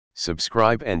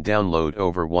Subscribe and download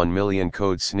over 1 million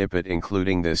code snippet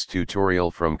including this tutorial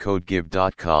from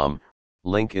codegive.com,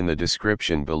 link in the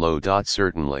description below.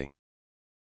 Certainly.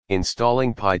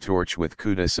 Installing PyTorch with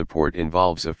CUDA support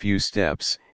involves a few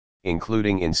steps,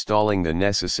 including installing the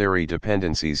necessary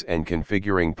dependencies and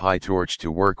configuring PyTorch to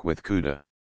work with CUDA.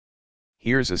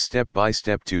 Here's a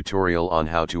step-by-step tutorial on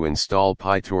how to install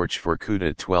PyTorch for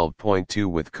CUDA 12.2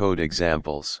 with code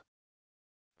examples.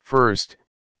 First,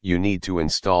 you need to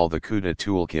install the CUDA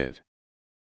Toolkit.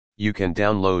 You can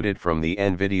download it from the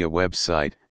NVIDIA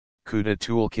website, CUDA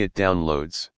Toolkit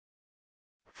Downloads.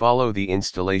 Follow the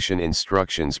installation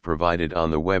instructions provided on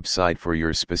the website for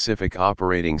your specific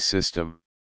operating system.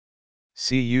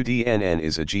 CUDNN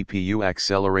is a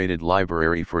GPU-accelerated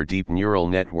library for deep neural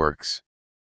networks.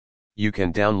 You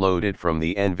can download it from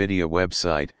the NVIDIA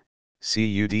website,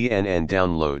 CUDNN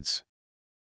Downloads.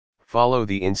 Follow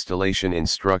the installation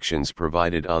instructions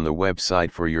provided on the website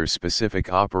for your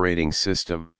specific operating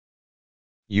system.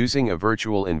 Using a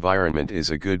virtual environment is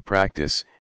a good practice,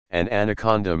 and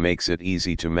Anaconda makes it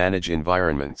easy to manage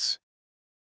environments.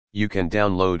 You can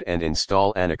download and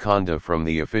install Anaconda from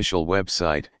the official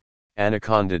website,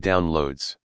 Anaconda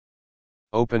Downloads.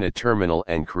 Open a terminal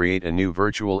and create a new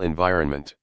virtual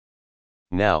environment.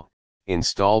 Now,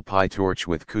 install PyTorch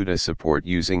with CUDA support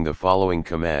using the following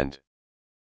command.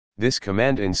 This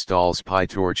command installs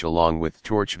PyTorch along with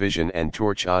torchvision and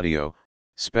torchaudio,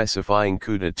 specifying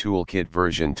CUDA Toolkit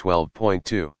version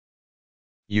 12.2.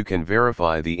 You can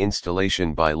verify the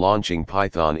installation by launching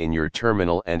Python in your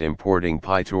terminal and importing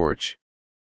PyTorch.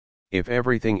 If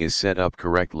everything is set up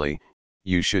correctly,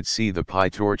 you should see the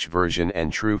PyTorch version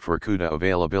and true for CUDA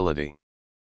availability.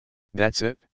 That's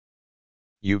it.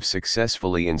 You've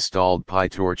successfully installed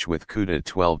PyTorch with CUDA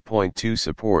 12.2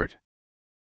 support.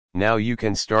 Now you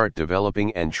can start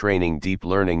developing and training deep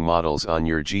learning models on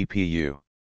your GPU.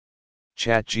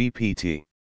 ChatGPT.